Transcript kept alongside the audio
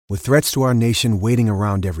With threats to our nation waiting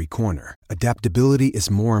around every corner, adaptability is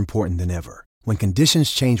more important than ever. When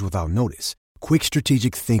conditions change without notice, quick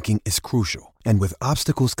strategic thinking is crucial. And with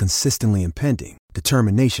obstacles consistently impending,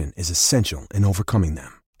 determination is essential in overcoming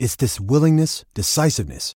them. It's this willingness,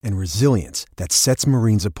 decisiveness, and resilience that sets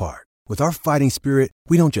Marines apart. With our fighting spirit,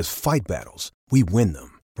 we don't just fight battles, we win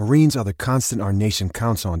them. Marines are the constant our nation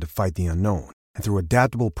counts on to fight the unknown. And through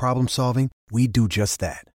adaptable problem solving, we do just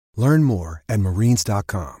that. Learn more at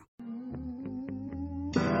marines.com.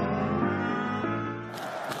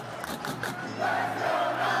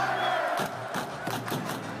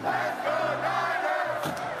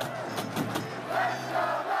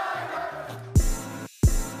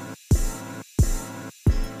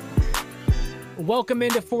 Welcome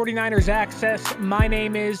into 49ers Access. My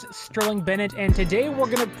name is Sterling Bennett, and today we're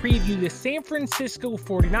going to preview the San Francisco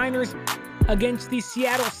 49ers against the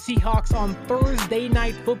Seattle Seahawks on Thursday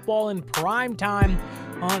Night Football in prime time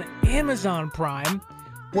on Amazon Prime,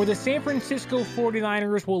 where the San Francisco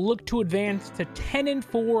 49ers will look to advance to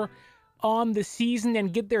 10-4 on the season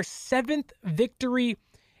and get their 7th victory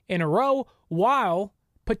in a row, while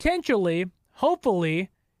potentially, hopefully,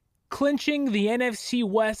 clinching the NFC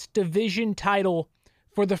West division title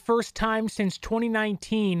for the first time since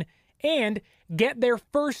 2019 and get their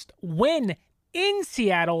first win in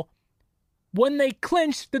Seattle when they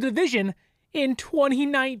clinched the division in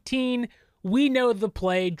 2019. We know the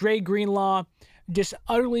play. Dre Greenlaw just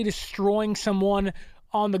utterly destroying someone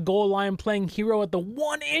on the goal line, playing hero at the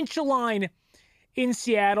 1-inch line in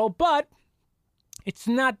Seattle, but it's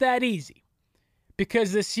not that easy,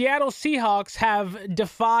 because the Seattle Seahawks have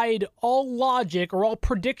defied all logic or all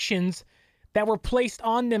predictions that were placed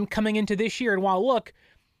on them coming into this year. And while, look,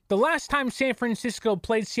 the last time San Francisco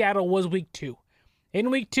played Seattle was week 2.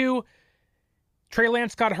 In week 2, Trey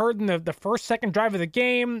Lance got hurt in the second drive of the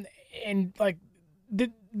game, and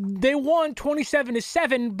they won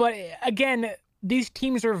 27-7, but again, these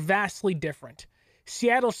teams are vastly different.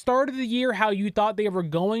 Seattle started the year how you thought they were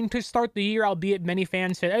going to start the year, albeit many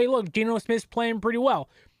fans said, hey, look, Geno Smith's playing pretty well.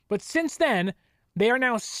 But since then, they are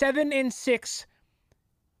now 7-6,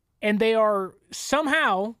 and they are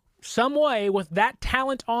somehow, some way, with that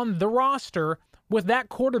talent on the roster, with that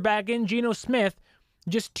quarterback in Geno Smith,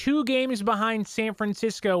 just 2 games behind San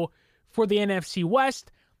Francisco for the NFC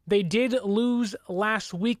West. They did lose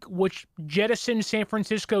last week, which jettisoned San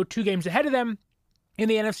Francisco 2 games ahead of them in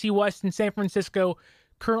the NFC West, and San Francisco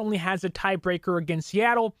currently has a tiebreaker against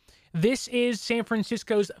Seattle. This is San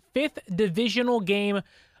Francisco's 5th divisional game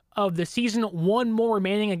of the season, 1 more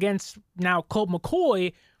remaining against now Colt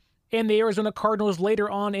McCoy and the Arizona Cardinals later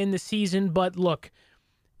on in the season. But look,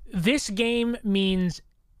 this game means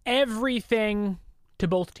everything to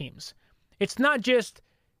both teams. It's not just,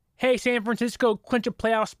 hey, San Francisco clinch a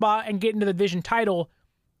playoff spot and get into the division title.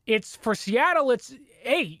 It's for Seattle, it's,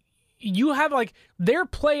 hey, you have their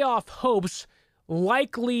playoff hopes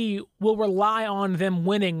likely will rely on them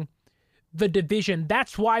winning the division.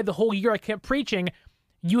 That's why the whole year I kept preaching,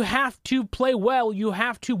 you have to play well. You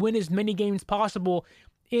have to win as many games possible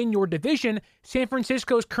in your division. San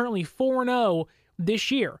Francisco is currently 4-0 this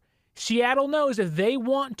year. Seattle knows if they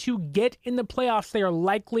want to get in the playoffs, they are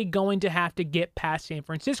likely going to have to get past San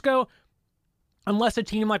Francisco, unless a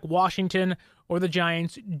team like Washington or the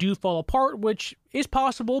Giants do fall apart, which is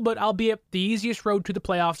possible, but albeit the easiest road to the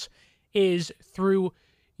playoffs is through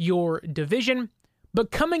your division.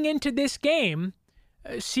 But coming into this game,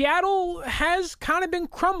 Seattle has kind of been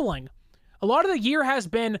crumbling. A lot of the year has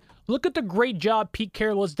been, look at the great job Pete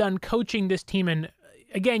Carroll has done coaching this team. And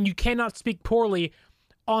again, you cannot speak poorly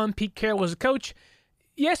on Pete Carroll as a coach.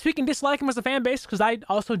 Yes, we can dislike him as a fan base, because I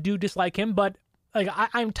also do dislike him, but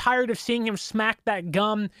I'm tired of seeing him smack that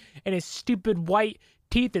gum and his stupid white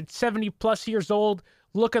teeth at 70-plus years old,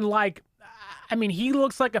 looking like, he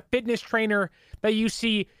looks like a fitness trainer that you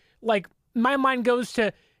see. My mind goes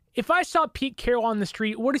to, if I saw Pete Carroll on the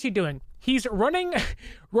street, what is he doing? He's running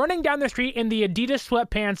down the street in the Adidas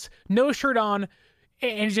sweatpants, no shirt on,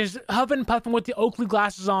 and just huffing and puffing with the Oakley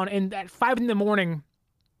glasses on, and at 5 a.m.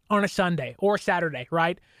 on a Sunday or Saturday,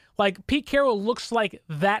 right? Pete Carroll looks like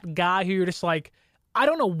that guy who you're just I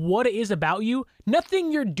don't know what it is about you.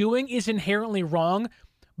 Nothing you're doing is inherently wrong,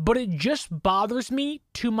 but it just bothers me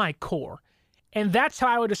to my core. And that's how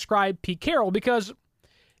I would describe Pete Carroll, because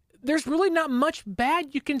there's really not much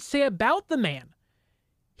bad you can say about the man.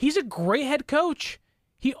 He's a great head coach.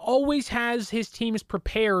 He always has his teams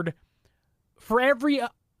prepared for every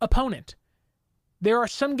opponent. There are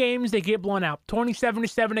some games they get blown out.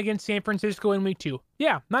 27-7 against San Francisco in week 2.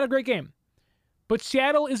 Yeah, not a great game. But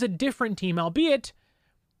Seattle is a different team, albeit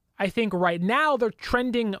I think right now they're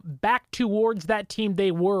trending back towards that team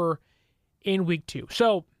they were in week 2.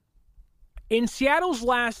 So in Seattle's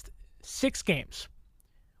last 6 games,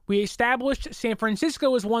 we established San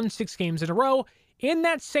Francisco has won 6 games in a row. In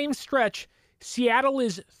that same stretch, Seattle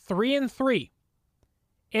is 3-3.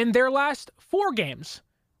 In their last 4 games,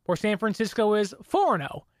 where San Francisco is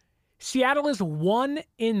 4-0, Seattle is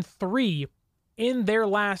 1-3 in their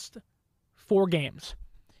last 4 games.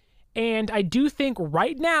 And I do think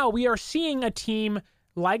right now we are seeing a team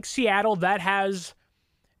like Seattle that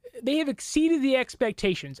they have exceeded the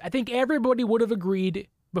expectations. I think everybody would have agreed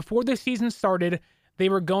before the season started they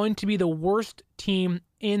were going to be the worst team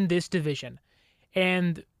in this division.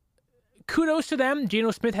 And kudos to them.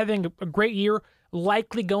 Geno Smith having a great year,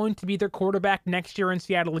 likely going to be their quarterback next year in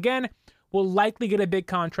Seattle again, will likely get a big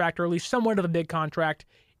contract, or at least somewhat of a big contract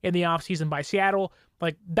in the offseason by Seattle.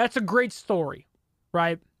 Like, that's a great story,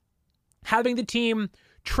 right? Having the team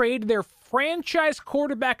trade their franchise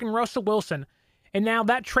quarterback in Russell Wilson, and now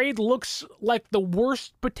that trade looks like the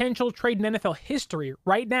worst potential trade in NFL history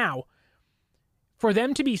right now. For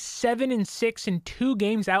them to be 7-6 and 2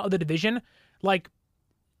 games out of the division, like,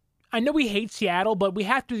 I know we hate Seattle, but we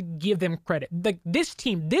have to give them credit. Like, this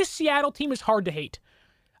Seattle team is hard to hate.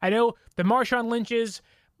 I know the Marshawn Lynch's,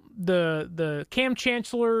 the Cam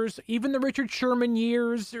Chancellors, even the Richard Sherman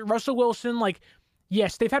years, Russell Wilson, like,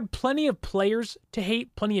 yes, they've had plenty of players to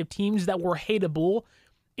hate, plenty of teams that were hateable.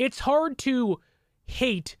 It's hard to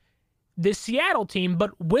hate this Seattle team,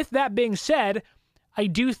 but with that being said, I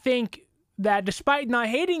do think that despite not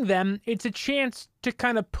hating them, it's a chance to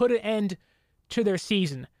kind of put an end to their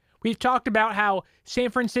season. We've talked about how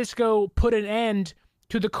San Francisco put an end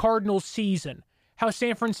to the Cardinals' season, how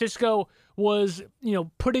San Francisco was,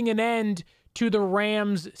 putting an end to the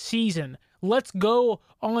Rams' season. Let's go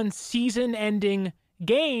on season-ending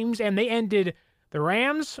games, and they ended the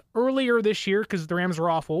Rams earlier this year because the Rams were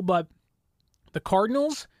awful, but the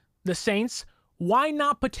Cardinals, the Saints, why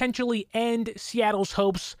not potentially end Seattle's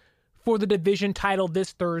hopes for the division title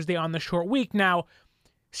this Thursday on the short week? Now,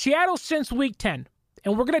 Seattle since week 10,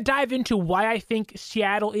 and we're going to dive into why I think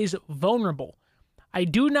Seattle is vulnerable. I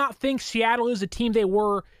do not think Seattle is the team they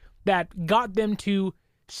were that got them to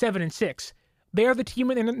 7-6. They are the team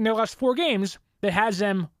in their last 4 games that has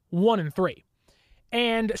them 1-3.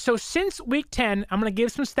 And so since week 10, I'm going to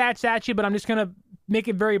give some stats at you, but I'm just going to make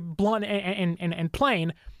it very blunt and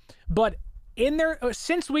plain. But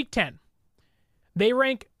since week 10, they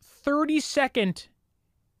rank 32nd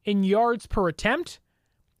in yards per attempt,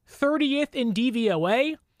 30th in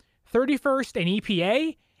DVOA, 31st in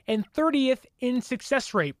EPA, and 30th in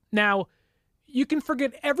success rate. Now, you can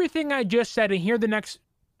forget everything I just said and hear the next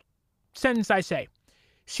sentence I say.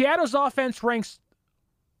 Seattle's offense ranks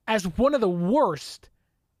as one of the worst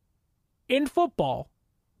in football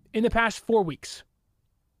in the past 4 weeks.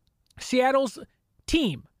 Seattle's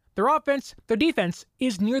team, their offense, their defense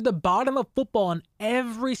is near the bottom of football in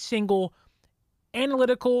every single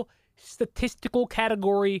analytical, statistical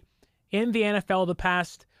category in the NFL the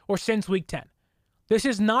past or since week 10. This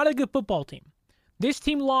is not a good football team. This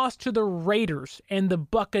team lost to the Raiders and the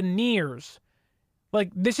Buccaneers.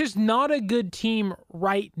 Like, this is not a good team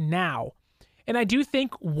right now. And I do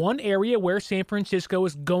think one area where San Francisco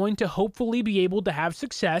is going to hopefully be able to have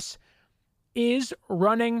success is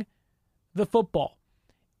running the football.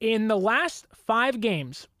 In the last 5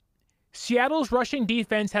 games, Seattle's rushing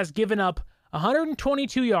defense has given up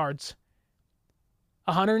 122 yards,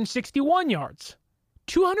 161 yards,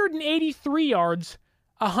 283 yards,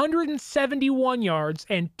 171 yards,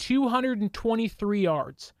 and 223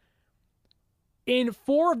 yards. In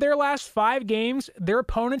 4 of their last 5 games, their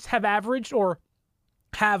opponents have averaged or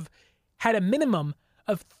have had a minimum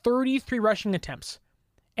of 33 rushing attempts.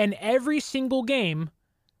 And every single game,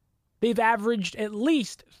 they've averaged at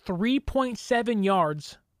least 3.7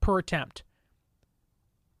 yards per attempt.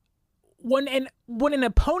 When an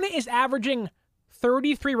opponent is averaging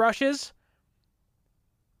 33 rushes,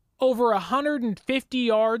 over 150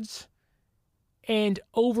 yards, and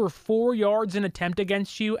over 4 yards an attempt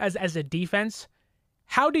against you as a defense,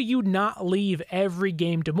 how do you not leave every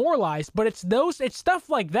game demoralized? But it's stuff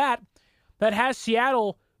like that that has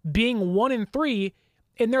Seattle being 1-3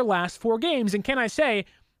 in their last 4 games. And can I say,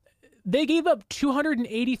 they gave up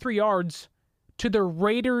 283 yards to the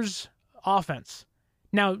Raiders offense.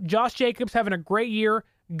 Now, Josh Jacobs having a great year,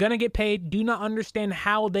 gonna get paid. Do not understand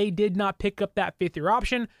how they did not pick up that 5th-year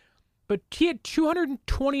option, but he had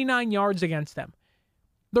 229 yards against them.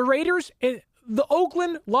 The Raiders, the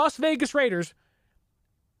Oakland Las Vegas Raiders,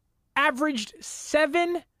 averaged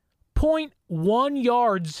 7.1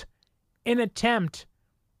 yards an attempt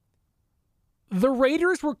the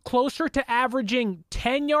Raiders were closer to averaging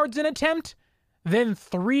 10 yards an attempt than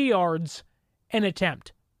 3 yards an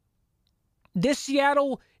attempt. This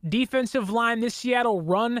Seattle defensive line, this Seattle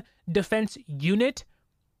run defense unit,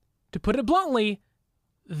 to put it bluntly,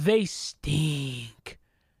 they stink.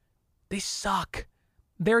 They suck.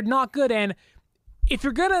 They're not good. And if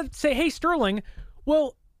you're going to say, hey, Sterling,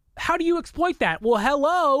 well, how do you exploit that? Well,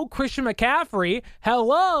 hello, Christian McCaffrey.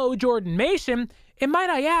 Hello, Jordan Mason. And might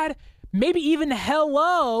I add, maybe even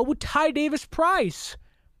hello, Ty Davis-Price.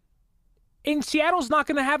 And Seattle's not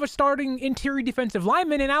going to have a starting interior defensive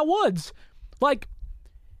lineman in Al Woods. Like,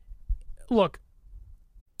 look.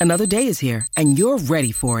 Another day is here, and you're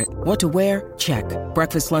ready for it. What to wear? Check.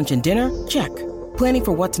 Breakfast, lunch, and dinner? Check. Planning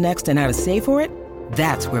for what's next and how to save for it?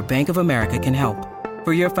 That's where Bank of America can help.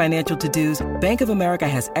 For your financial to-dos, Bank of America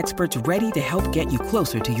has experts ready to help get you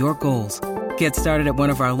closer to your goals. Get started at one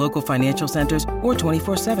of our local financial centers or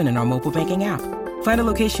 24/7 in our mobile banking app. Find a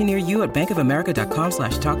location near you at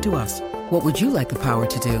bankofamerica.com/talktous. What would you like the power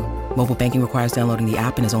to do? Mobile banking requires downloading the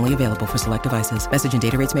app and is only available for select devices. Message and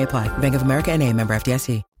data rates may apply. Bank of America N.A., member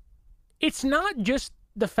FDIC. It's not just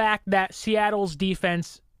the fact that Seattle's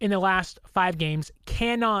defense in the last 5 games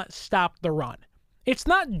cannot stop the run. It's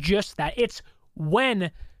not just that. It's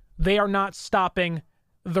when they are not stopping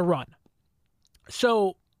the run.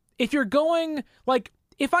 So if you're going, like,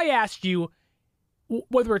 if I asked you,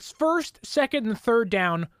 whether it's first, second, and third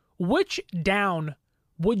down, which down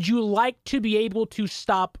would you like to be able to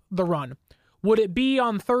stop the run? Would it be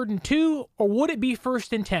on 3rd and 2, or would it be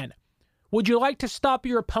 1st and 10? Would you like to stop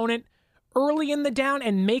your opponent early in the down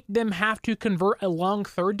and make them have to convert a long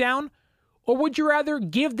 3rd down? Or would you rather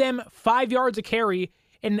give them 5 yards a carry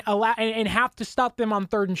and have to stop them on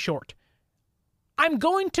 3rd and short? I'm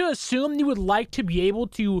going to assume you would like to be able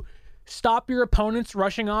to stop your opponent's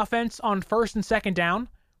rushing offense on 1st and 2nd down.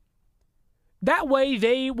 That way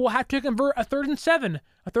they will have to convert a 3rd and 7,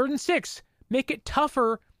 a 3rd and 6, make it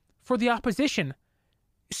tougher for the opposition.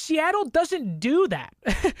 Seattle doesn't do that.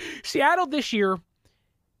 Seattle this year,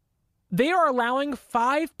 they are allowing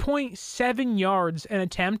 5.7 yards an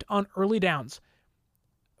attempt on early downs.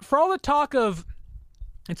 For all the talk of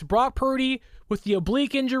it's Brock Purdy with the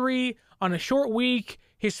oblique injury on a short week,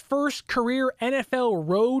 his first career NFL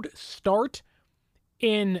road start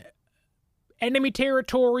in enemy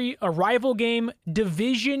territory, a rival game,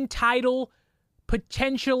 division title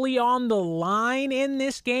potentially on the line in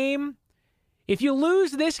this game. If you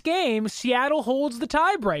lose this game, Seattle holds the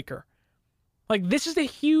tiebreaker. Like, this is a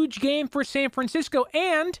huge game for San Francisco,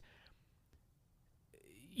 and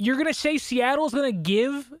you're going to say Seattle's going to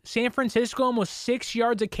give San Francisco almost 6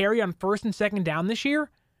 yards a carry on 1st and 2nd down this year?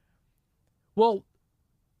 Well,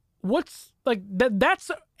 what's like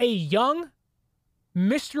that's a young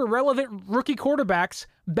Mr. Relevant rookie quarterback's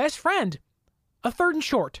best friend, a 3rd and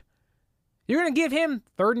short. You're going to give him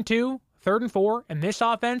 3rd and 2, 3rd and 4, and this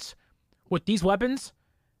offense with these weapons?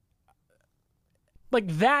 Like,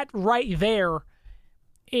 that right there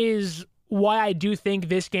is why I do think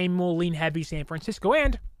this game will lean heavy San Francisco.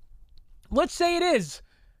 And let's say it is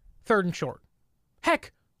 3rd and short.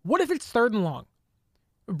 Heck, what if it's 3rd and long?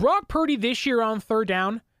 Brock Purdy this year on 3rd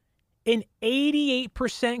down, an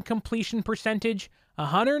 88% completion percentage,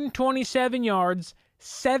 127 yards,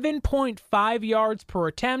 7.5 yards per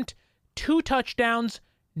attempt, 2 touchdowns,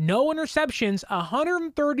 no interceptions,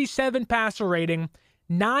 137 passer rating,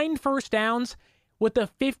 9 first downs with a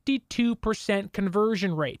 52%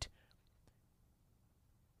 conversion rate.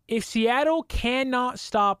 If Seattle cannot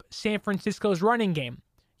stop San Francisco's running game,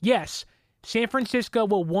 yes, San Francisco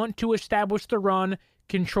will want to establish the run,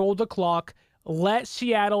 control the clock, let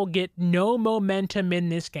Seattle get no momentum in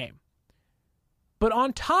this game. But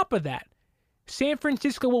on top of that, San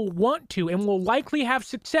Francisco will want to and will likely have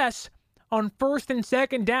success on 1st and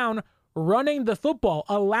 2nd down running the football,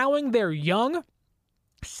 allowing their young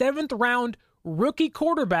 7th round rookie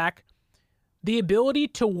quarterback the ability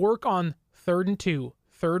to work on 3rd and 2,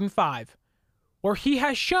 3rd and 5, where he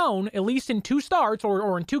has shown, at least in 2 starts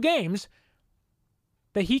or in 2 games,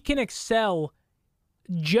 that he can excel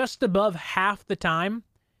just above half the time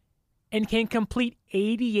and can complete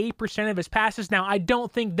 88% of his passes. Now, I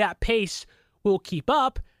don't think that pace will keep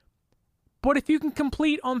up, but if you can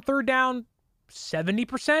complete on 3rd down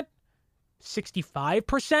 70%,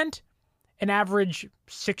 65%, and average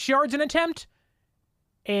 6 yards an attempt,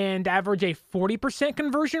 and average a 40%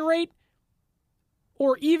 conversion rate,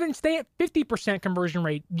 or even stay at 50% conversion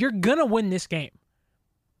rate, you're going to win this game.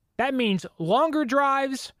 That means longer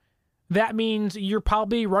drives. That means you're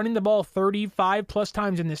probably running the ball 35 plus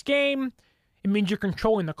times in this game. It means you're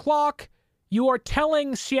controlling the clock. You are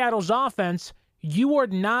telling Seattle's offense you are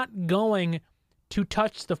not going to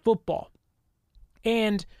touch the football.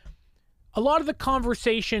 And a lot of the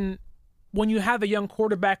conversation when you have a young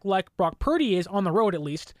quarterback like Brock Purdy is, on the road at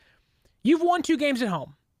least, you've won 2 games at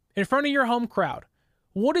home in front of your home crowd.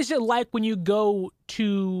 What is it like when you go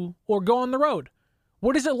on the road?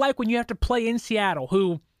 What is it like when you have to play in Seattle,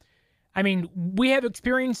 who, I mean, we have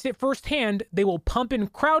experienced it firsthand. They will pump in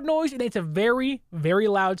crowd noise, and it's a very, very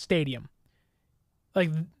loud stadium.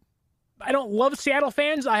 Like, I don't love Seattle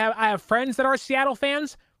fans. I have friends that are Seattle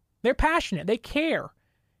fans. They're passionate. They care.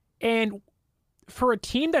 And for a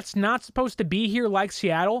team that's not supposed to be here like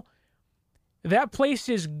Seattle, that place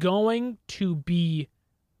is going to be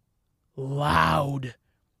loud.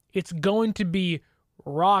 It's going to be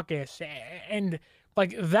raucous. And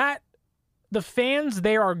like that, the fans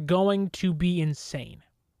there are going to be insane.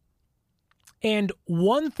 And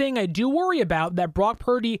one thing I do worry about that Brock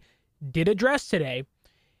Purdy did address today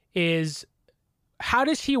is, how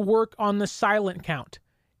does he work on the silent count?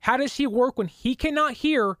 How does he work when he cannot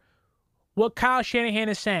hear what Kyle Shanahan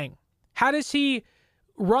is saying? How does he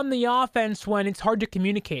run the offense when it's hard to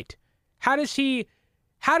communicate? How does he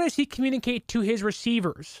communicate to his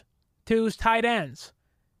receivers, to his tight ends?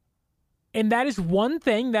 And that is one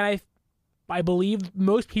thing that I believe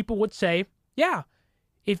most people would say, yeah,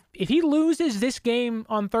 if he loses this game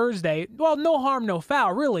on Thursday, well, no harm, no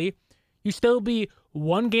foul, really. You still be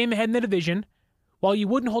 1 game ahead in the division. While you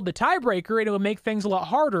wouldn't hold the tiebreaker and it would make things a lot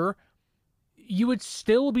harder, you would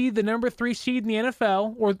still be the number 3 seed in the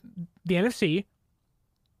NFL or the NFC.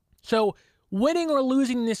 So winning or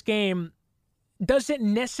losing this game doesn't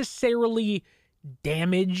necessarily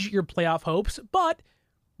damage your playoff hopes, but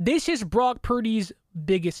this is Brock Purdy's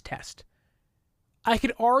biggest test. I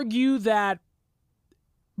could argue that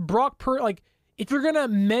Brock Purdy, like, if you're going to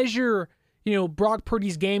measure, Brock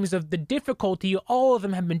Purdy's games of the difficulty, all of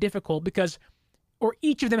them have been difficult or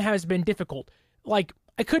each of them has been difficult. Like,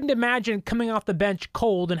 I couldn't imagine coming off the bench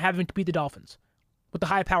cold and having to beat the Dolphins with the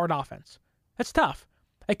high-powered offense. That's tough.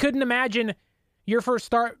 I couldn't imagine your first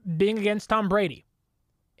start being against Tom Brady.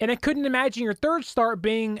 And I couldn't imagine your third start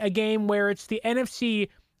being a game where it's the NFC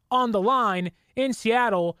on the line in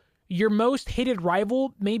Seattle, your most hated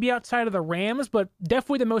rival, maybe outside of the Rams, but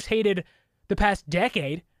definitely the most hated the past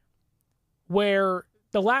decade, where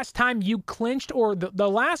the last time you clinched, or the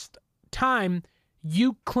last time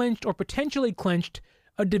you clinched or potentially clinched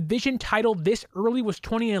a division title this early was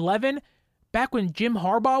 2011, back when Jim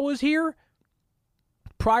Harbaugh was here,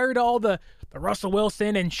 prior to all the Russell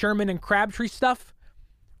Wilson and Sherman and Crabtree stuff,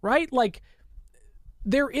 right? Like,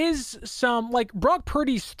 there is some, like, Brock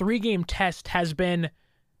Purdy's 3-game test has been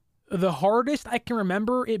the hardest I can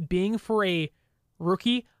remember it being for a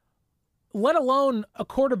rookie, let alone a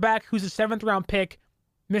quarterback who's a 7th-round pick,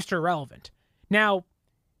 Mr. Irrelevant. Now,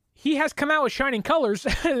 he has come out with shining colors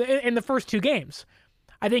in the first 2 games.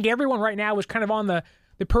 I think everyone right now is kind of on the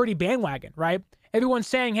Purdy bandwagon, right? Everyone's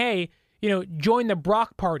saying, hey, join the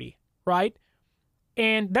Brock party, right?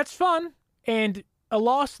 And that's fun. And a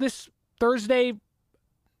loss this Thursday,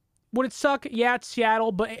 would it suck? Yeah, it's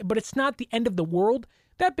Seattle, but it's not the end of the world.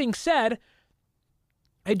 That being said,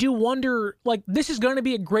 I do wonder, like, this is going to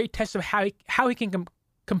be a great test of how he can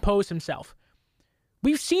compose himself.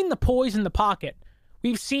 We've seen the poise in the pocket.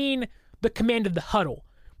 We've seen the command of the huddle.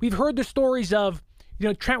 We've heard the stories of,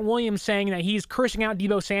 Trent Williams saying that he's cursing out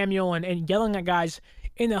Deebo Samuel and yelling at guys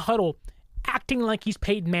in the huddle, acting like he's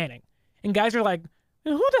Peyton Manning. And guys are like,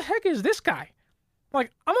 who the heck is this guy? Like,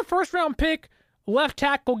 I'm a 1st-round pick, left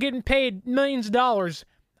tackle getting paid millions of dollars.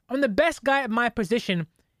 I'm the best guy at my position,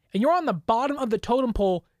 and you're on the bottom of the totem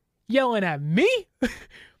pole yelling at me?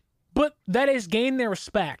 But that has gained their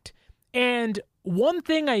respect. And one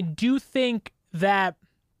thing I do think that,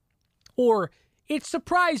 or it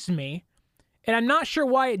surprised me, and I'm not sure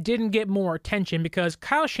why it didn't get more attention, because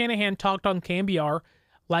Kyle Shanahan talked on KNBR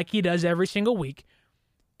like he does every single week.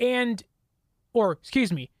 John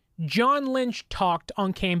Lynch talked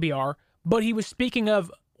on KNBR, but he was speaking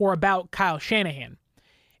of or about Kyle Shanahan.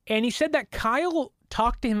 And he said that Kyle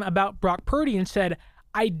talked to him about Brock Purdy and said,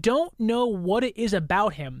 I don't know what it is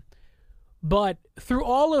about him, but through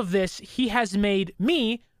all of this, he has made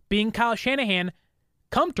me, being Kyle Shanahan,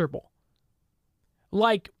 comfortable.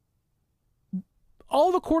 Like,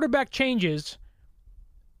 all the quarterback changes,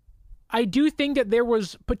 I do think that there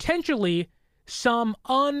was potentially some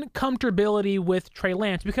uncomfortability with Trey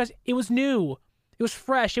Lance because it was new. It was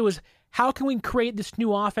fresh. It was, how can we create this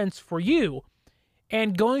new offense for you?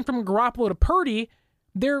 And going from Garoppolo to Purdy,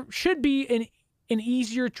 there should be an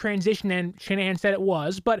easier transition than Shanahan said it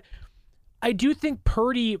was. But I do think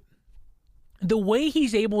Purdy, the way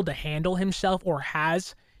he's able to handle himself or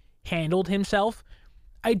has handled himself,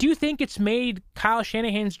 I do think it's made Kyle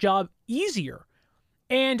Shanahan's job easier.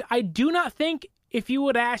 And I do not think if you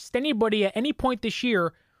would ask anybody at any point this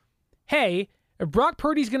year, hey, if Brock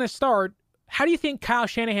Purdy's going to start, how do you think Kyle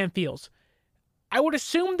Shanahan feels? I would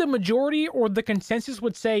assume the majority or the consensus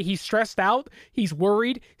would say he's stressed out, he's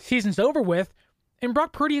worried, season's over with. And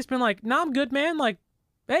Brock Purdy has been like, nah, I'm good, man. Like,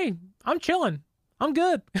 hey, I'm chilling. I'm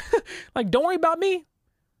good. Like, don't worry about me.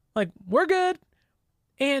 Like, we're good.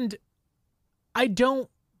 And I don't,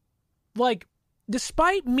 like,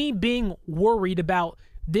 despite me being worried about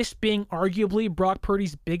this being arguably Brock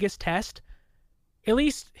Purdy's biggest test, at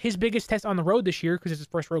least his biggest test on the road this year because it's his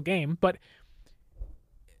first road game, but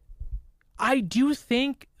I do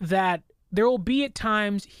think that there will be at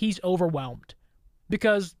times he's overwhelmed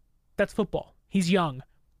because that's football. He's young.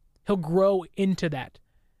 He'll grow into that.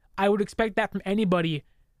 I would expect that from anybody,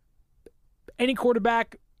 any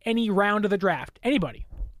quarterback, any round of the draft, anybody.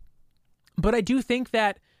 But I do think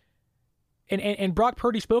that, and Brock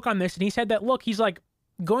Purdy spoke on this, and he said that, look, he's like,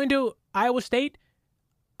 going to Iowa State,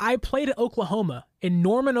 I played at Oklahoma, in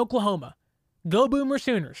Norman, Oklahoma. Go Boomer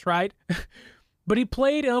Sooners, right? But he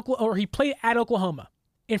played at Oklahoma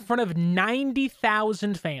in front of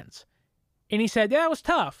 90,000 fans. And he said, yeah, it was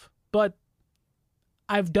tough, but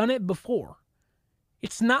I've done it before.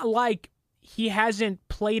 It's not like he hasn't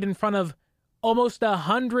played in front of almost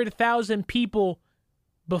 100,000 people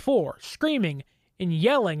before, screaming and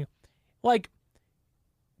yelling. Like,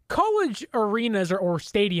 college arenas or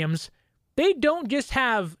stadiums, they don't just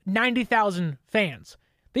have 90,000 fans.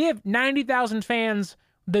 They have 90,000 fans,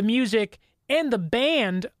 the music, and the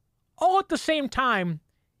band all at the same time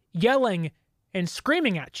yelling and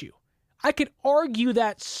screaming at you. I could argue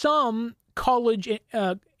that some college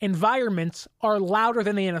environments are louder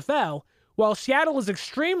than the NFL. While Seattle is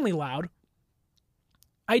extremely loud,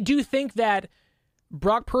 I do think that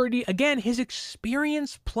Brock Purdy, again, his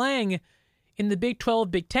experience playing in the Big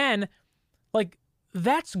 12, Big 10, like,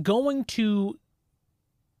 that's going to,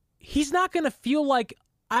 he's not going to feel like,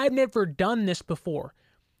 I've never done this before.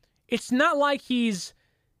 It's not like he's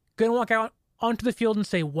going to walk out onto the field and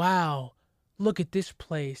say, wow, look at this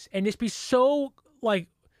place. And just be so, like,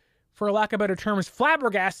 for lack of better terms,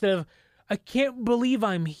 flabbergasted of, I can't believe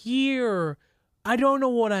I'm here. I don't know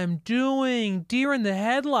what I'm doing. Deer in the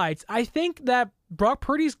headlights. I think that Brock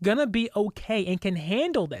Purdy's going to be okay and can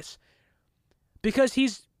handle this because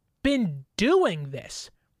he's been doing this.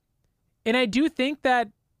 And I do think that,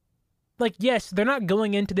 like, yes, they're not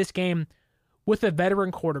going into this game with a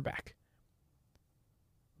veteran quarterback,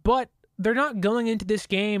 but they're not going into this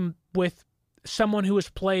game with someone who has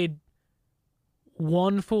played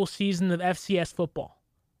one full season of FCS football.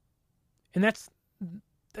 And that's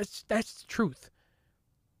the truth.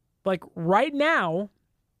 Like, right now,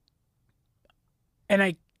 and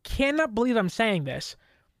I cannot believe I'm saying this,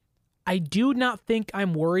 I do not think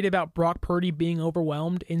I'm worried about Brock Purdy being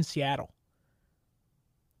overwhelmed in Seattle.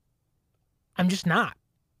 I'm just not.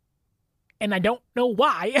 And I don't know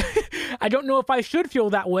why. I don't know if I should feel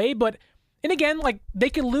that way, but, and again, like, they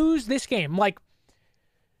could lose this game. Like,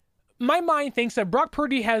 my mind thinks that Brock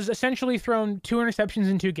Purdy has essentially thrown 2 interceptions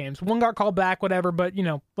in 2 games. One got called back, whatever, but, you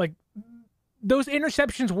know, like, those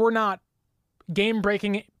interceptions were not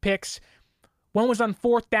game-breaking picks. One was on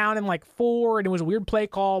 4th down and, like, 4, and it was a weird play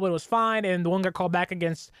call, but it was fine, and the one got called back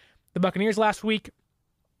against the Buccaneers last week.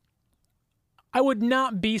 I would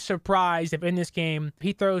not be surprised if in this game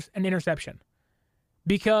he throws an interception.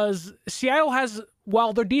 Because Seattle has,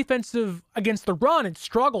 while their defensive against the run, it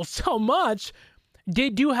struggles so much, they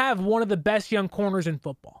do have one of the best young corners in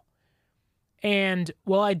football. And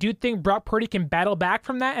while I do think Brock Purdy can battle back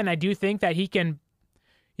from that, and I do think that he can,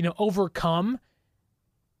 you know, overcome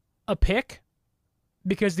a pick,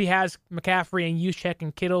 because he has McCaffrey and Juszczyk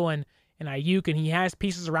and Kittle and Ayuk, and he has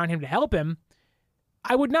pieces around him to help him,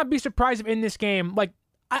 I would not be surprised if in this game, like,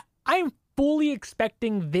 I'm fully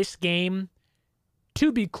expecting this game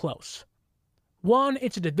to be close. 1,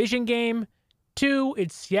 it's a division game. 2,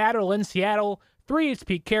 it's Seattle in Seattle. 3, it's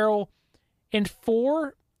Pete Carroll. And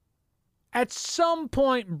 4, at some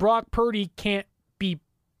point, Brock Purdy can't be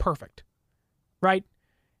perfect, right?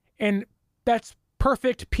 And that's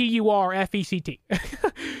perfect, P-U-R-F-E-C-T.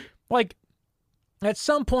 Like, at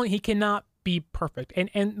some point, he cannot be perfect. And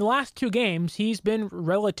the last 2 games, he's been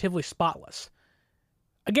relatively spotless.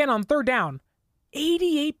 Again, on 3rd down,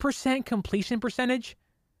 88% completion percentage.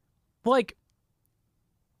 Like,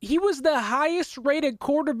 he was the highest rated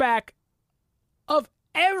quarterback of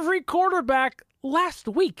every quarterback last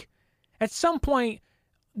week. At some point,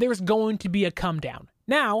 there's going to be a come down.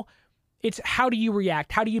 Now, it's how do you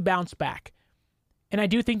react? How do you bounce back? And I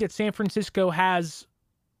do think that San Francisco has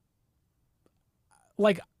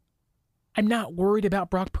Like, I'm not worried about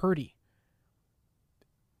Brock Purdy.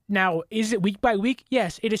 Now, is it week by week?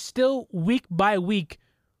 Yes, it is still week by week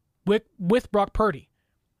with Brock Purdy.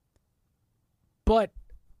 But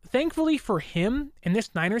thankfully for him and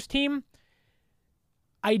this Niners team,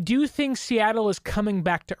 I do think Seattle is coming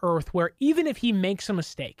back to earth where even if he makes a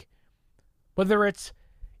mistake, whether it's,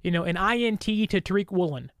 an INT to Tariq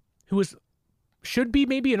Woolen, who should be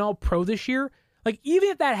maybe an all-pro this year, like even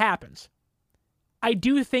if that happens, I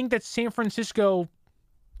do think that San Francisco,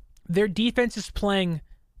 their defense is playing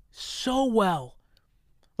so well.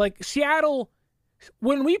 Like Seattle,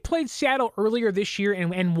 when we played Seattle earlier this year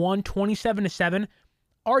and won 27-7,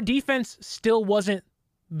 our defense still wasn't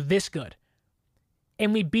this good.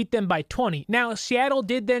 And we beat them by 20. Now, Seattle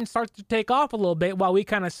did then start to take off a little bit while we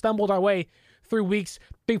kind of stumbled our way through weeks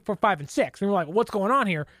 3, 4, 5, and 6. And we're like, what's going on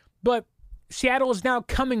here? But Seattle is now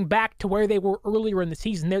coming back to where they were earlier in the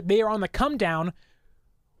season. They are on the come down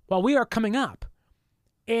while we are coming up.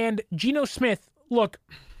 And Geno Smith, look,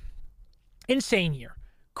 insane year.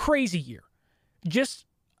 Crazy year. Just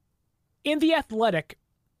in The Athletic,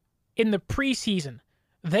 in the preseason,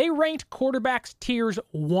 they ranked quarterbacks tiers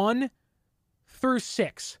 1 through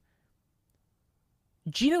 6.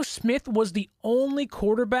 Geno Smith was the only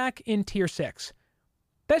quarterback in tier 6.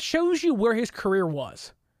 That shows you where his career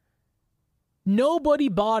was. Nobody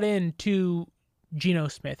bought into Geno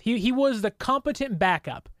Smith. He was the competent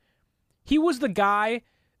backup. He was the guy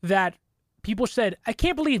that people said, I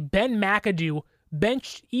can't believe Ben McAdoo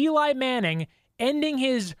benched Eli Manning, ending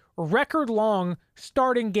his record-long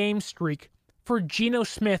starting game streak for Geno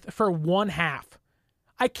Smith for one half.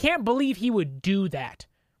 I can't believe he would do that.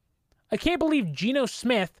 I can't believe Geno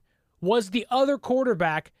Smith was the other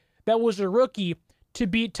quarterback that was a rookie to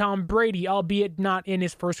beat Tom Brady, albeit not in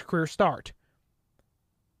his first career start.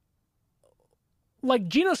 Like,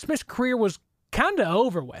 Geno Smith's career was kind of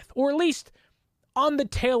over with, or at least on the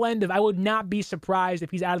tail end of, I would not be surprised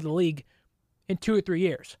if he's out of the league in 2 or 3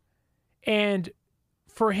 years. And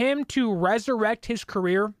for him to resurrect his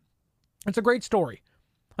career, it's a great story.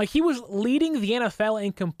 Like, he was leading the NFL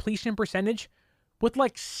in completion percentage with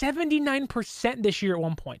like 79% this year at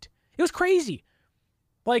one point. It was crazy.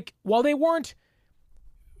 Like, while they weren't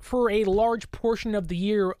for a large portion of the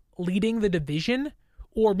year leading the division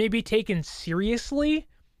or maybe taken seriously,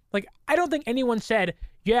 like, I don't think anyone said,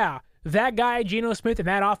 yeah, that guy, Geno Smith, and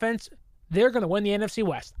that offense, they're going to win the NFC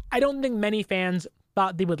West. I don't think many fans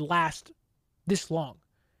thought they would last this long.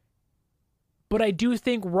 But I do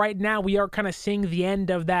think right now we are kind of seeing the end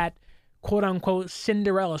of that quote-unquote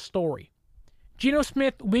Cinderella story. Geno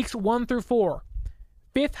Smith, weeks 1 through 4,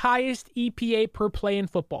 5th highest EPA per play in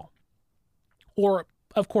football, or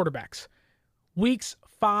of quarterbacks. Weeks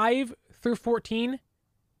 5 through 14,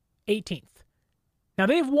 18th. Now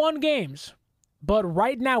they've won games, but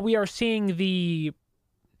right now we are seeing we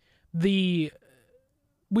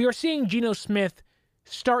are seeing Geno Smith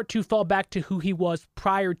start to fall back to who he was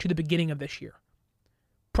prior to the beginning of this year.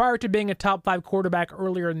 Prior to being a top 5 quarterback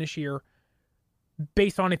earlier in this year,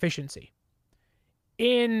 based on efficiency.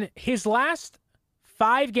 In his last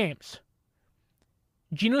 5 games,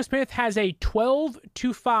 Geno Smith has a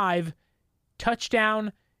 12-5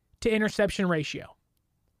 touchdown to interception ratio.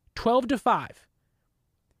 12-5.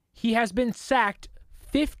 He has been sacked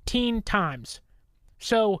 15 times.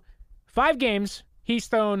 So, 5 games, he's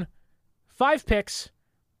thrown 5 picks.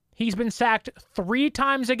 He's been sacked 3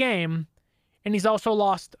 times a game, and he's also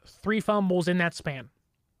lost 3 fumbles in that span.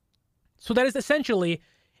 So that is essentially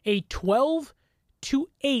a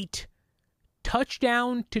 12-8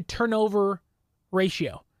 touchdown to turnover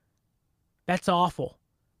ratio. That's awful.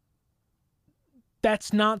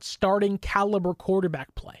 That's not starting caliber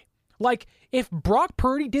quarterback play. Like, if Brock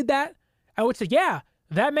Purdy did that, I would say, yeah,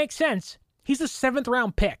 that makes sense. He's a 7th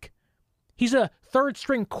round pick. He's a 3rd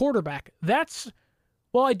string quarterback.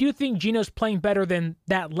 Well, I do think Geno's playing better than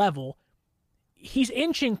that level. He's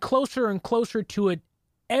inching closer and closer to it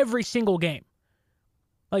every single game.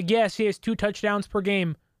 Like, yes, he has 2 touchdowns per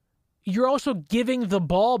game. You're also giving the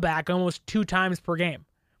ball back almost 2 times per game.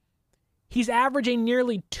 He's averaging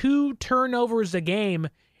nearly 2 turnovers a game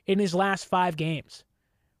in his last 5 games.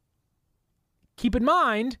 Keep in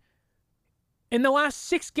mind, in the last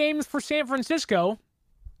 6 games for San Francisco,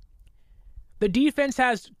 the defense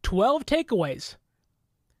has 12 takeaways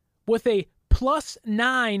with a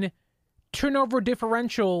 +9 turnover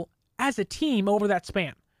differential as a team over that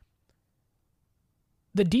span.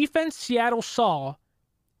 The defense Seattle saw,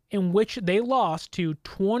 in which they lost to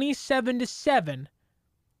 27-7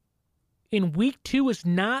 in week 2, is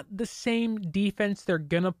not the same defense they're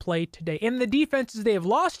going to play today. And the defenses they have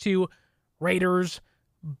lost to, Raiders,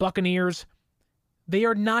 Buccaneers, they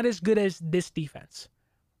are not as good as this defense.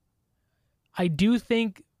 I do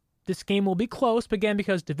think this game will be close, but again,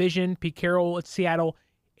 because division, Pete Carroll, it's Seattle,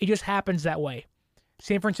 it just happens that way.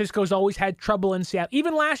 San Francisco's always had trouble in Seattle.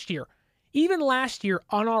 Even last year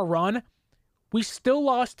on our run, we still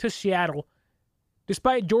lost to Seattle,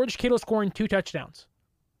 despite George Kittle scoring 2 touchdowns.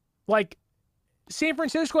 Like, San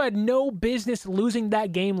Francisco had no business losing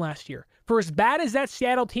that game last year. For as bad as that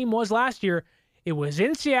Seattle team was last year, it was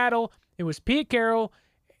in Seattle, it was Pete Carroll.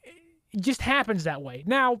 It just happens that way.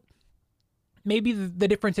 Now, maybe the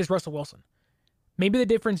difference is Russell Wilson. Maybe the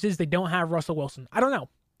difference is they don't have Russell Wilson. I don't know.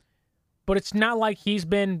 But it's not like he's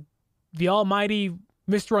been the almighty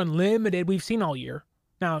Mr. Unlimited we've seen all year.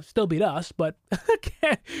 Now, still beat us, but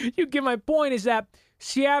you get my point, is that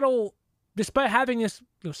Seattle, despite having this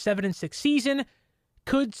 7-6 season,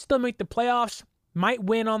 could still make the playoffs, might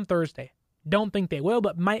win on Thursday. Don't think they will,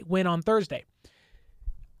 but might win on Thursday.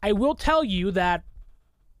 I will tell you that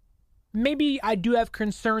maybe I do have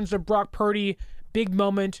concerns of Brock Purdy, big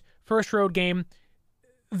moment, first road game.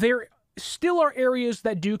 There still are areas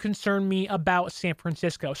that do concern me about San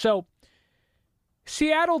Francisco. So,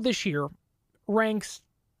 Seattle this year ranks,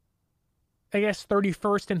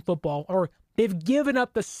 31st in football, or they've given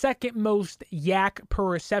up the second most yak per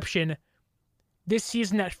reception this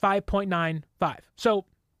season at 5.95. So,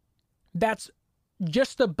 that's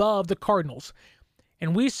just above the Cardinals.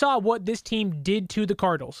 And we saw what this team did to the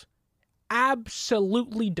Cardinals.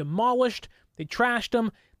 Absolutely demolished. They trashed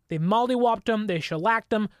them. They mollywopped them. They shellacked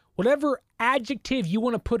them. Whatever adjective you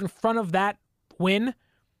want to put in front of that win,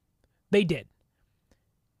 they did.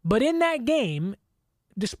 But in that game,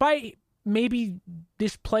 despite maybe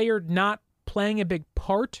this player not playing a big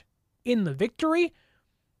part in the victory,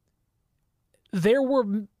 there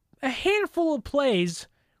were a handful of plays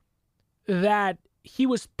that he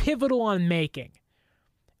was pivotal on making.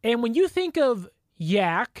 And when you think of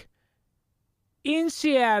Yak in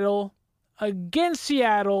Seattle, against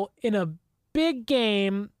Seattle, in a big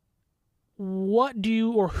game, who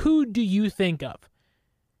do you think of?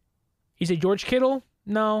 Is it George Kittle?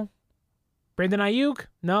 No. Brandon Ayuk?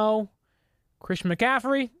 No. Christian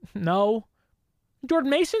McCaffrey? No. Jordan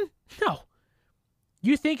Mason? No.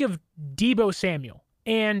 You think of Deebo Samuel,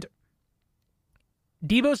 and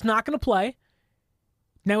Deebo's not going to play.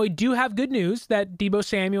 Now, we do have good news that Deebo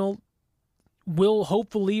Samuel will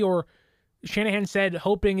hopefully, or Shanahan said,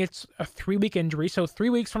 hoping it's a 3-week injury. So 3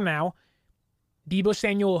 weeks from now, Deebo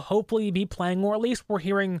Samuel will hopefully be playing, or at least we're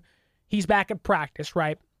hearing he's back at practice,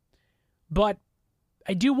 right? But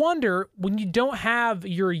I do wonder, when you don't have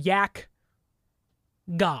your yak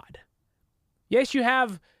god. Yes, you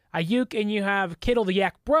have Ayuk and you have Kittle, the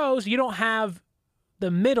yak bros. You don't have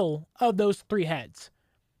the middle of those 3 heads.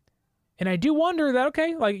 And I do wonder that,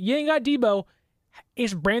 okay, like, you ain't got Deebo.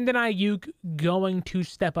 Is Brandon Ayuk going to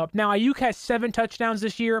step up? Now, Ayuk has 7 touchdowns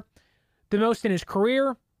this year, the most in his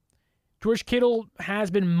career. George Kittle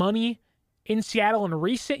has been money in Seattle in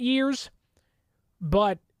recent years,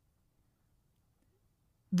 but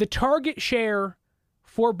the target share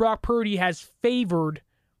for Brock Purdy has favored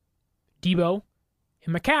Deebo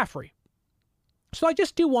and McCaffrey. So I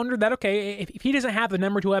just do wonder that, okay, if he doesn't have the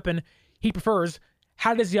number 2 weapon he prefers,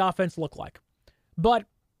 how does the offense look like? But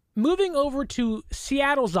moving over to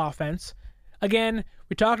Seattle's offense, again,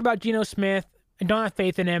 we talked about Geno Smith and don't have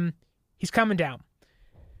faith in him. He's coming down.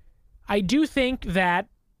 I do think that,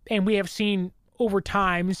 and we have seen over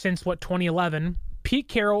time since, 2011, Pete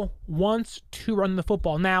Carroll wants to run the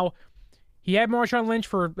football. Now, he had Marshawn Lynch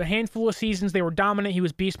for a handful of seasons. They were dominant. He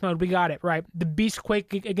was beast mode. We got it, right? The beast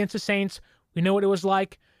quake against the Saints. We know what it was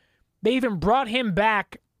like. They even brought him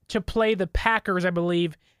back to play the Packers, I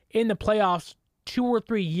believe, in the playoffs 2 or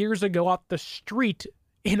 3 years ago off the street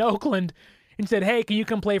in Oakland and said, hey, can you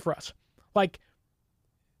come play for us? Like,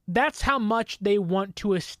 that's how much they want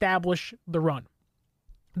to establish the run.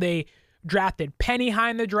 They drafted Penny high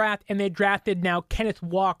in the draft, and they drafted now Kenneth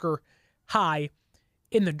Walker high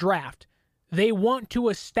in the draft. They want to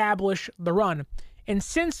establish the run. And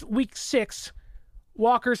since week 6,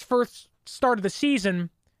 Walker's first start of the season,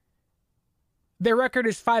 their record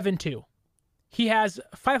is 5-2. He has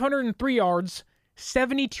 503 yards,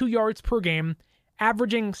 72 yards per game,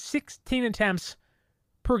 averaging 16 attempts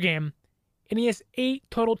per game, and he has 8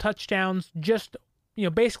 total touchdowns, just,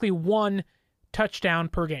 basically 1 touchdown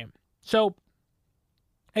per game. So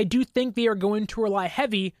I do think they are going to rely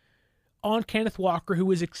heavy on Kenneth Walker,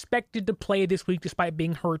 who is expected to play this week despite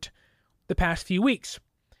being hurt the past few weeks.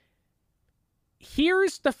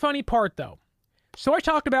 Here's the funny part, though. So I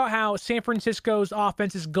talked about how San Francisco's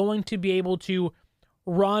offense is going to be able to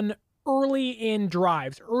run early in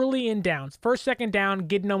drives, early in downs, first, second down,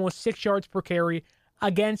 getting almost 6 yards per carry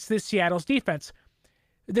against the Seattle's defense.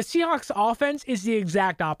 The Seahawks offense is the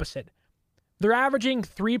exact opposite. They're averaging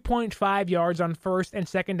 3.5 yards on first and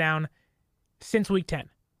second down since week 10.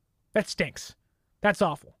 That stinks. That's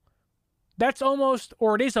awful. That's almost,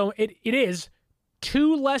 or it is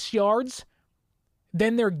 2 less yards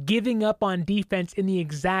than they're giving up on defense in the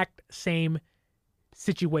exact same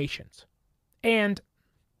situations. And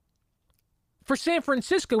for San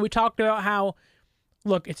Francisco, we talked about how,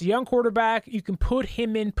 look, it's a young quarterback. You can put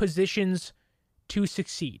him in positions to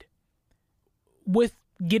succeed. With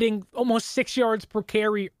getting almost 6 yards per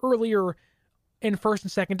carry earlier in first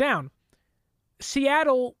and second down.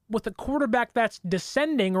 Seattle, with a quarterback that's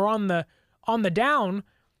descending or on the down,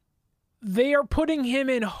 they are putting him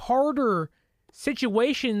in harder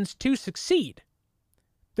situations to succeed.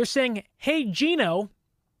 They're saying, hey, Geno,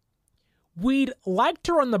 we'd like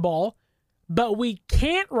to run the ball, but we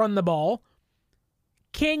can't run the ball.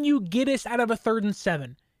 Can you get us out of a 3rd and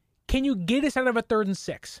 7? Can you get us out of a 3rd and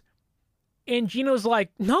 6? And Geno's like,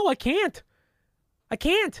 no, I can't. I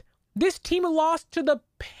can't. This team lost to the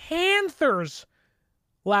Panthers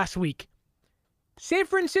last week. San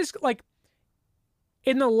Francisco,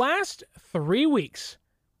 in the last 3 weeks,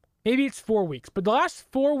 maybe it's 4 weeks, but the last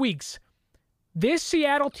 4 weeks, this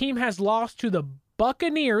Seattle team has lost to the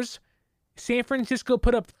Buccaneers. San Francisco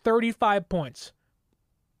put up 35 points.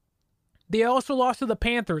 They also lost to the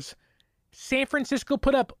Panthers. San Francisco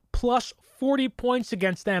put up plus 40 points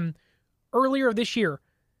against them earlier this year.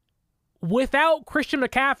 Without Christian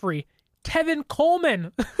McCaffrey, Tevin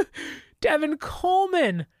Coleman. Tevin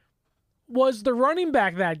Coleman was the running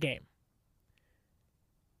back that game.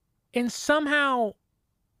 And somehow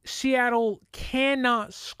Seattle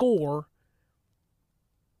cannot score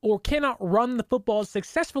or cannot run the football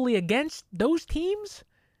successfully against those teams?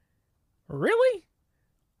 Really?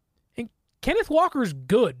 And Kenneth Walker's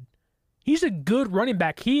good. He's a good running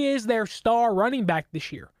back. He is their star running back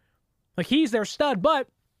this year. He's their stud. But,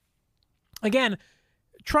 again,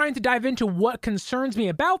 trying to dive into what concerns me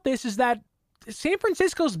about this is that San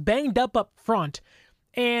Francisco's banged up front.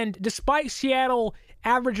 And despite Seattle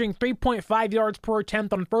averaging 3.5 yards per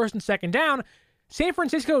attempt on first and second down, San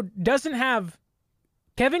Francisco doesn't have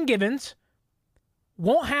Kevin Givens,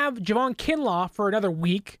 won't have Javon Kinlaw for another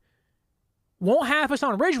week, won't have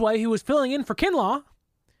Hassan Ridgeway, who was filling in for Kinlaw,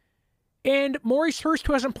 and Maurice Hurst,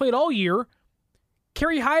 who hasn't played all year.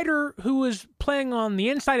 Kerry Hyder, who was playing on the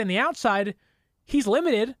inside and the outside, he's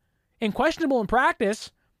limited and questionable in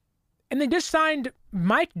practice. And they just signed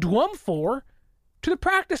Mike Dwumfor to the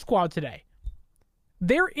practice squad today.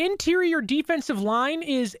 Their interior defensive line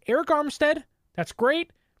is Eric Armstead. That's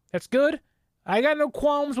great. That's good. I got no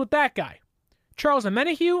qualms with that guy. Charles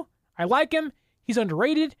Omenihu, I like him. He's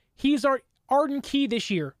underrated. He's our Arden Key this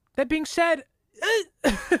year. That being said,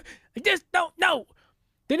 I just don't know.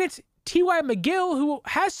 Then it's T.Y. McGill, who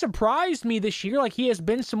has surprised me this year. He has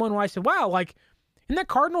been someone where I said, wow, in that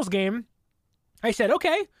Cardinals game, I said,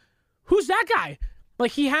 okay, who's that guy?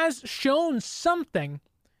 He has shown something.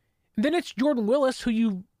 And then it's Jordan Willis, who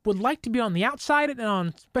you would like to be on the outside and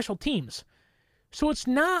on special teams. So it's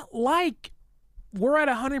not like we're at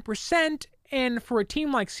 100%, and for a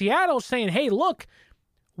team like Seattle saying, hey, look,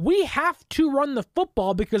 we have to run the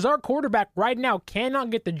football because our quarterback right now cannot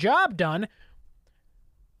get the job done.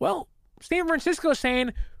 Well, San Francisco is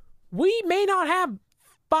saying, we may not have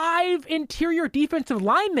 5 interior defensive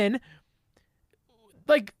linemen.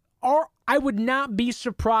 I would not be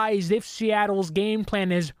surprised if Seattle's game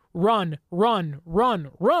plan is run,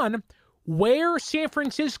 wear San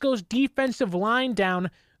Francisco's defensive line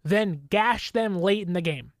down, then gash them late in the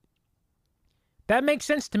game. That makes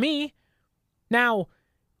sense to me. Now,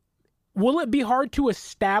 will it be hard to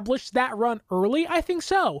establish that run early? I think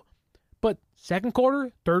so. But second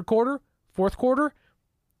quarter, third quarter, fourth quarter,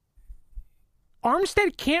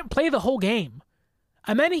 Armstead can't play the whole game.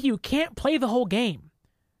 Omenihu can't play the whole game.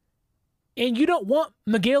 And you don't want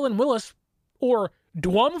McGill and Willis or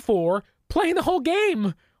Dwumfor playing the whole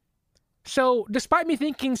game. So, despite me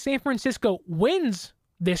thinking San Francisco wins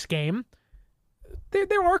this game,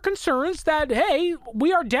 there are concerns that, hey,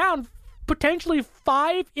 we are down potentially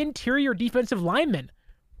 5 interior defensive linemen.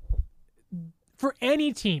 For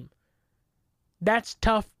any team, that's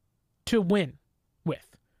tough to win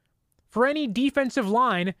with. For any defensive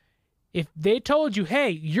line, if they told you,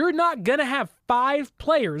 hey, you're not going to have 5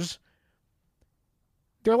 players,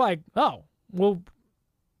 they're like, oh, well,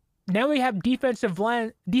 now we have defensive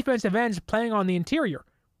ends playing on the interior.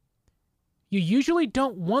 You usually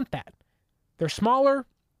don't want that. They're smaller.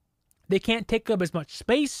 They can't take up as much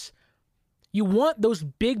space. You want those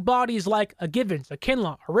big bodies like a Givens, a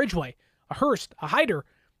Kinlaw, a Ridgeway, a Hurst, a Hyder.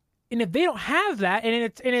 And if they don't have that, and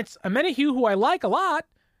it's a Menahue who I like a lot,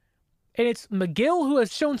 and it's McGill who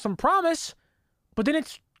has shown some promise, but then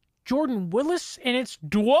it's Jordan Willis and it's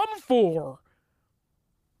Dwumfor.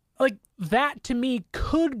 Like, that to me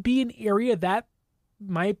could be an area that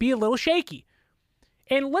might be a little shaky.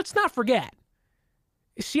 And let's not forget,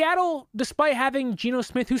 Seattle, despite having Geno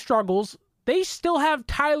Smith who struggles, they still have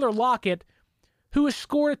Tyler Lockett, who has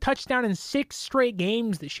scored a touchdown in 6 straight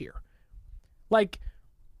games this year. Like,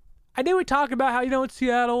 I know we talk about how, it's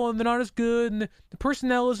Seattle and they're not as good and the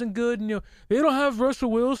personnel isn't good and, they don't have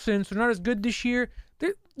Russell Wilson, so they're not as good this year.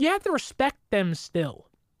 You have to respect them still.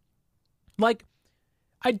 Like,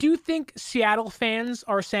 I do think Seattle fans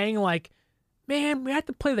are saying, like, man, we have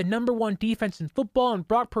to play the number 1 defense in football and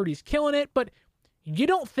Brock Purdy's killing it, but you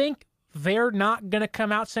don't think they're not going to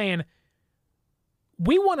come out saying,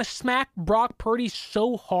 we want to smack Brock Purdy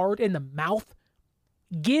so hard in the mouth,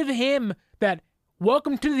 give him that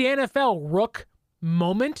welcome to the NFL, Rook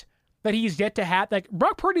moment that he's yet to have. Like,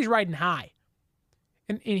 Brock Purdy's riding high.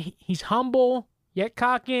 And he's humble, yet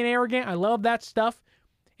cocky and arrogant. I love that stuff.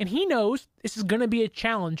 And he knows this is going to be a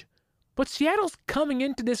challenge. But Seattle's coming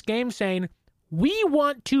into this game saying, we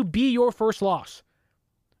want to be your first loss.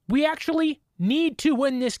 We actually need to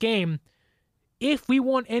win this game if we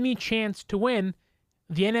want any chance to win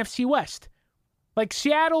the NFC West. Like,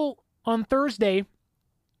 Seattle on Thursday,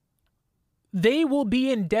 they will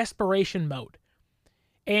be in desperation mode.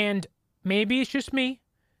 And maybe it's just me.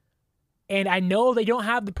 And I know they don't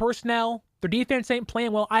have the personnel. Their defense ain't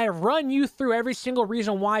playing well. I have run you through every single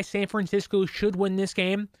reason why San Francisco should win this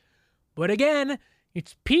game. But again,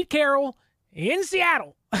 it's Pete Carroll in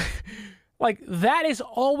Seattle. Like, that is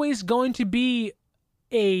always going to be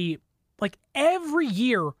every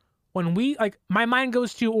year when my mind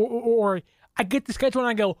goes to, or I get the schedule and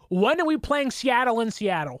I go, when are we playing Seattle in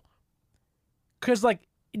Seattle? Because,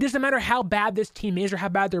 it doesn't matter how bad this team is or how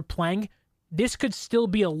bad they're playing, this could still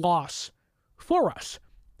be a loss for us.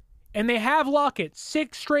 And they have Lockett,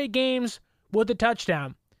 6 straight games with a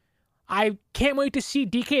touchdown. I can't wait to see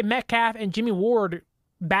DK Metcalf and Jimmy Ward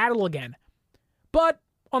battle again. But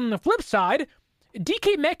on the flip side,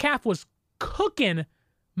 DK Metcalf was cooking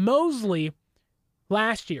Mosley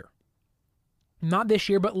last year. Not this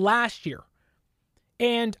year, but last year.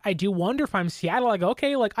 And I do wonder if I'm Seattle, I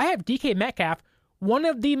have DK Metcalf, one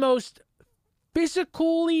of the most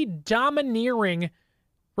physically domineering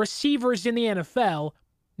receivers in the NFL,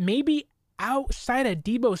 maybe outside of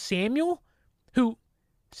Deebo Samuel, who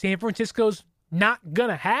San Francisco's not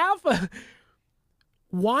gonna have.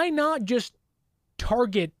 Why not just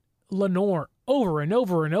target Lenoir over and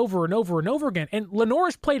over and over and over and over again? And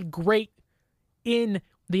Lenoir's played great in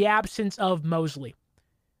the absence of Mosley.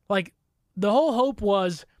 The whole hope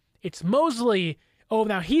was, it's Mosley. Oh,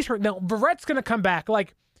 now he's hurt. Now Verrett's going to come back.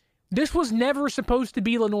 This was never supposed to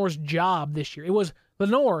be Lenoir's job this year. It was,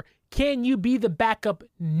 Lenoir, can you be the backup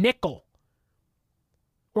nickel?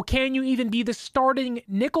 Or can you even be the starting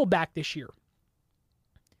nickel back this year?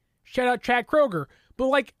 Shout out Chad Kroger.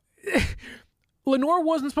 But Lenoir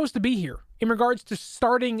wasn't supposed to be here in regards to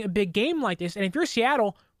starting a big game like this. And if you're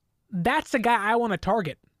Seattle, that's the guy I want to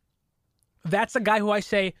target. That's the guy who I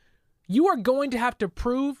say, you are going to have to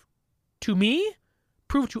prove to me,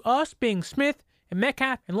 prove to us, being Smith and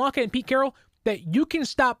Metcalf and Lockett and Pete Carroll, that you can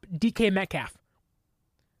stop DK Metcalf.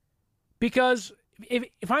 Because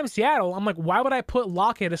if I'm Seattle, I'm like, why would I put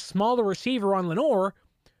Lockett, a smaller receiver, on Lenoir,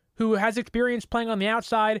 who has experience playing on the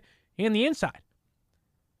outside and the inside?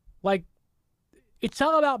 It's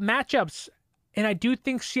all about matchups. And I do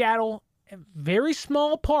think Seattle, very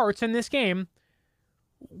small parts in this game,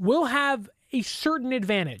 will have a certain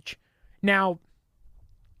advantage. Now,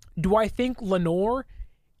 do I think Lenoir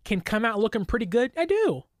can come out looking pretty good? I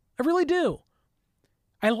do. I really do.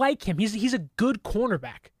 I like him. He's a good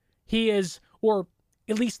cornerback. He is, or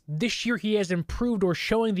at least this year he has improved, or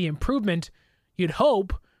showing the improvement you'd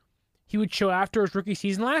hope he would show after his rookie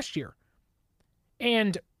season last year.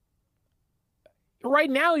 And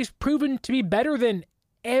right now he's proven to be better than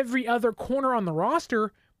every other corner on the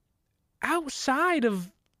roster outside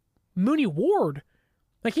of Mooney Ward.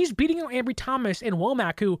 He's beating out Ambry Thomas and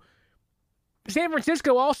Womack, who San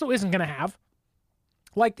Francisco also isn't going to have.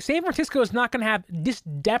 San Francisco is not going to have this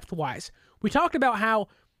depth-wise. We talked about how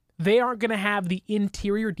they aren't going to have the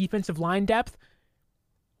interior defensive line depth.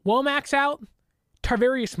 Womack's out.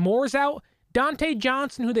 Tarvarius Moore's out. Dante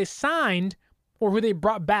Johnson, who they signed, or who they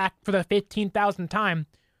brought back for the 15,000th time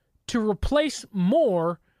to replace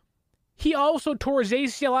Moore, he also tore his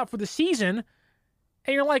ACL out for the season.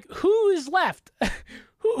 And you're like, who is left?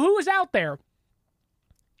 Who is out there?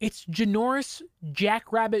 It's Janoris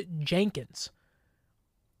Jackrabbit Jenkins.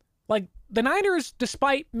 Like, the Niners,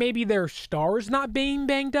 despite maybe their stars not being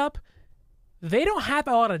banged up, they don't have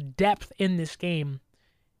a lot of depth in this game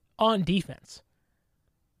on defense.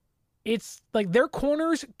 It's like their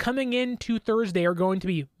corners coming into Thursday are going to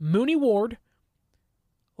be Mooney Ward,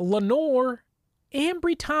 Lenore,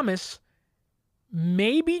 Ambry Thomas,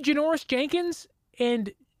 maybe Janoris Jenkins,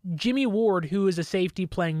 and Jimmy Ward, who is a safety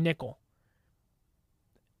playing nickel.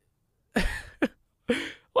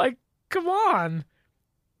 Like, come on.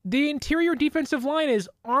 The interior defensive line is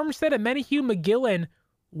Armstead, Amenahue, McGillen,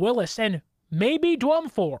 Willis, and maybe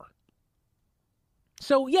Dwumfor.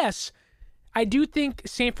 So, yes, I do think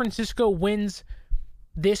San Francisco wins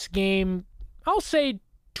this game, I'll say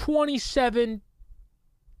 27-17.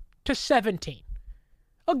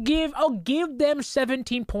 I'll give them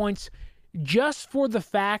 17 points just for the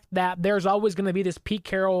fact that there's always going to be this Pete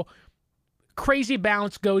Carroll crazy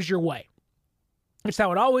bounce goes your way. It's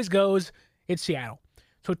how it always goes. It's Seattle.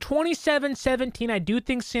 So 27-17, I do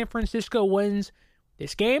think San Francisco wins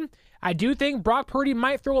this game. I do think Brock Purdy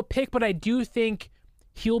might throw a pick, but I do think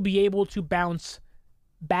he'll be able to bounce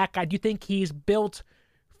back. I do think he's built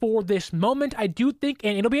for this moment. I do think,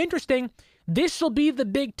 and it'll be interesting, this will be the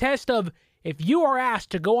big test of if you are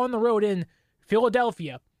asked to go on the road in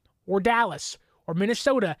Philadelphia or Dallas or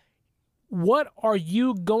Minnesota, what are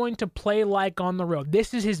you going to play like on the road?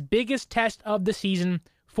 This is his biggest test of the season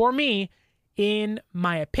for me, in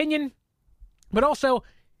my opinion. But also,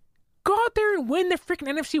 go out there and win the freaking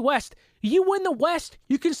NFC West. You win the West,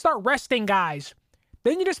 you can start resting guys.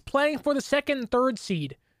 Then you're just playing for the second and third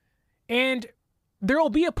seed. And there will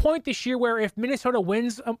be a point this year where if Minnesota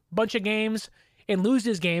wins a bunch of games and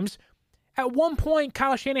loses games, at one point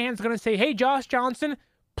Kyle Shanahan's going to say, hey, Josh Johnson,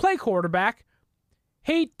 play quarterback.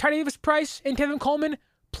 Hey, Ty Davis-Price and Tevin Coleman,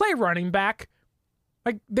 play running back.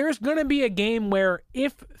 Like, there's going to be a game where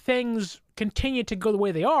if things continue to go the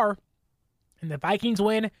way they are, and the Vikings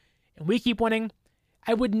win, and we keep winning,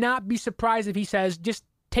 I would not be surprised if he says, just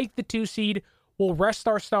take the 2 seed, we'll rest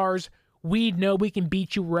our stars, we know we can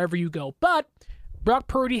beat you wherever you go. But Brock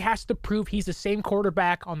Purdy has to prove he's the same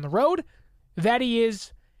quarterback on the road that he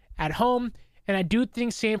is at home, and I do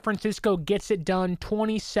think San Francisco gets it done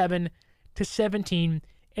 27-17,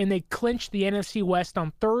 and they clinch the NFC West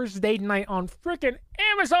on Thursday night on frickin'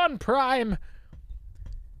 Amazon Prime.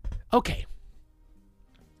 Okay.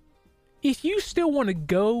 If you still want to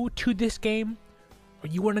go to this game, or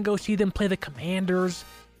you want to go see them play the Commanders,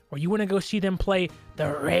 or you want to go see them play the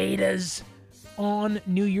Raiders on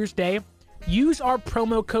New Year's Day, use our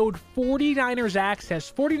promo code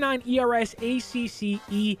 49ErsAccess, 49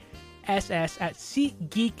 ERSACCESS at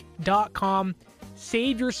SeatGeek.com.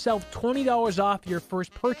 Save yourself $20 off your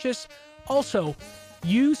first purchase. Also,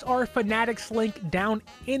 use our Fanatics link down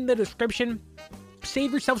in the description.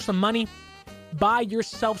 Save yourself some money. Buy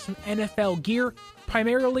yourself some NFL gear,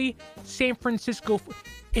 primarily San Francisco.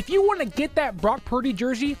 If you want to get that Brock Purdy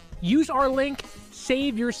jersey, use our link.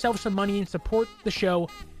 Save yourself some money and support the show.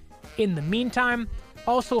 In the meantime,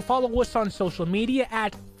 also follow us on social media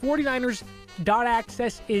at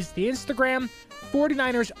 49ers.access is the Instagram.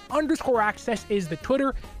 49ers_access is the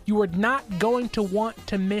Twitter. You are not going to want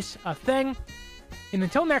to miss a thing. And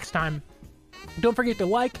until next time, don't forget to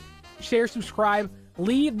like, share, subscribe,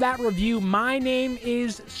 leave that review. My name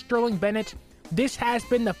is Sterling Bennett. This has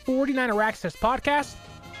been the 49er Access Podcast,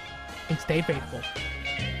 and stay faithful.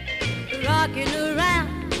 Rocking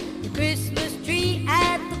around the Christmas tree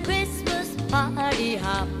at the Christmas party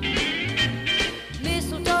hop.